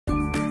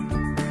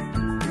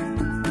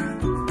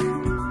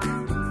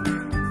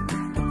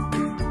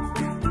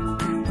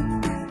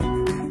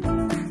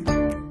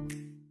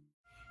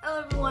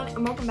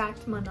and welcome back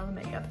to Mandala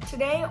Makeup.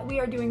 Today we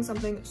are doing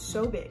something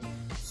so big,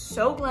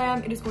 so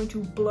glam, it is going to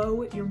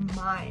blow your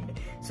mind.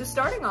 So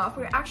starting off,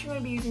 we're actually going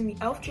to be using the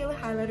e.l.f. Jelly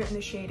Highlighter in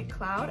the shade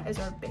Cloud as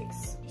our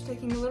base. Just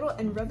taking a little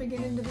and rubbing it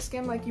into the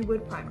skin like you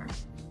would primer.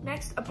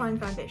 Next, applying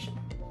foundation.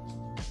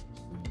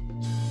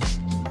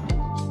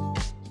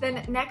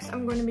 Then next,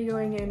 I'm going to be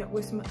going in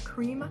with some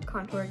cream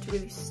contour to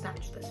really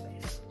snatch this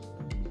face.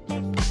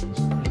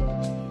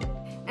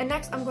 And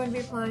next, I'm going to be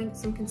applying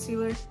some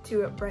concealer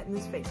to brighten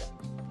this face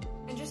up.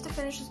 And just to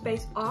finish this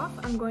base off,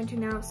 I'm going to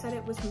now set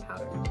it with some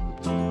powder.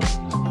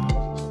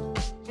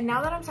 And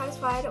now that I'm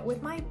satisfied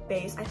with my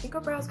base, I think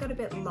our brows got a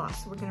bit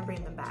lost, so we're going to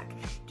bring them back.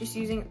 Just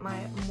using my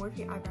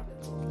Morphe eyebrow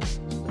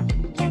pencil.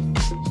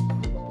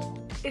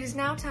 It is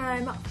now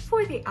time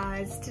for the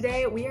eyes.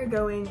 Today we are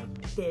going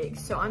big.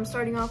 So I'm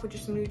starting off with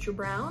just some neutral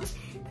browns,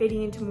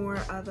 fading into more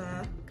of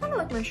a, kind of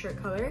like my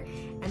shirt color,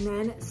 and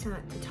then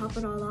to top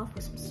it all off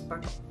with some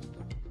sparkle.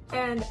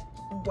 And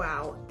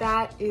wow,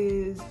 that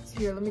is,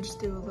 here, let me just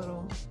do a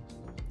little,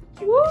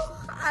 woo!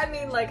 I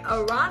mean, like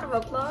a round of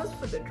applause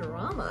for the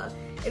drama.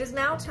 It is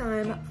now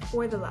time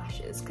for the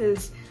lashes,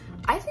 because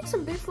I think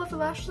some big fluffy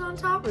lashes on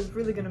top is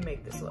really gonna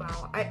make this look.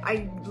 Wow,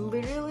 I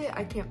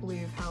can't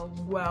believe how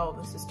well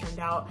this has turned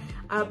out.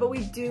 But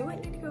we do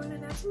need to go in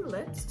and add some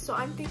lips. So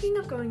I'm thinking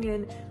of going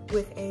in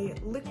with a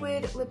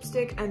liquid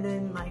lipstick and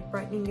then like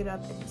brightening it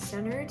up in the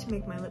center to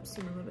make my lips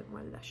seem a little bit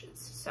more luscious.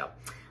 So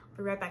I'll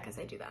be right back as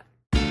I do that.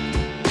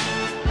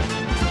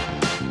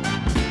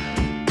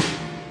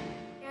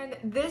 And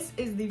this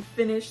is the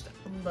finished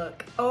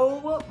look.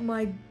 Oh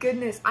my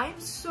goodness, I'm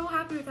so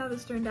happy with how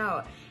this turned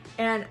out.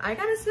 And I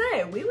gotta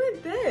say, we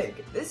went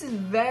big. This is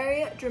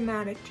very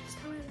dramatic, just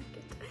how I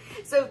like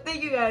it. So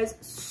thank you guys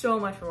so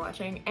much for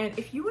watching. And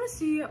if you wanna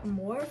see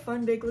more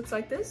fun big looks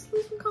like this,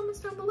 leave some comments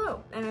down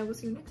below. And I will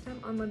see you next time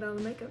on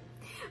Mandala Makeup.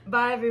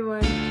 Bye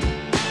everyone.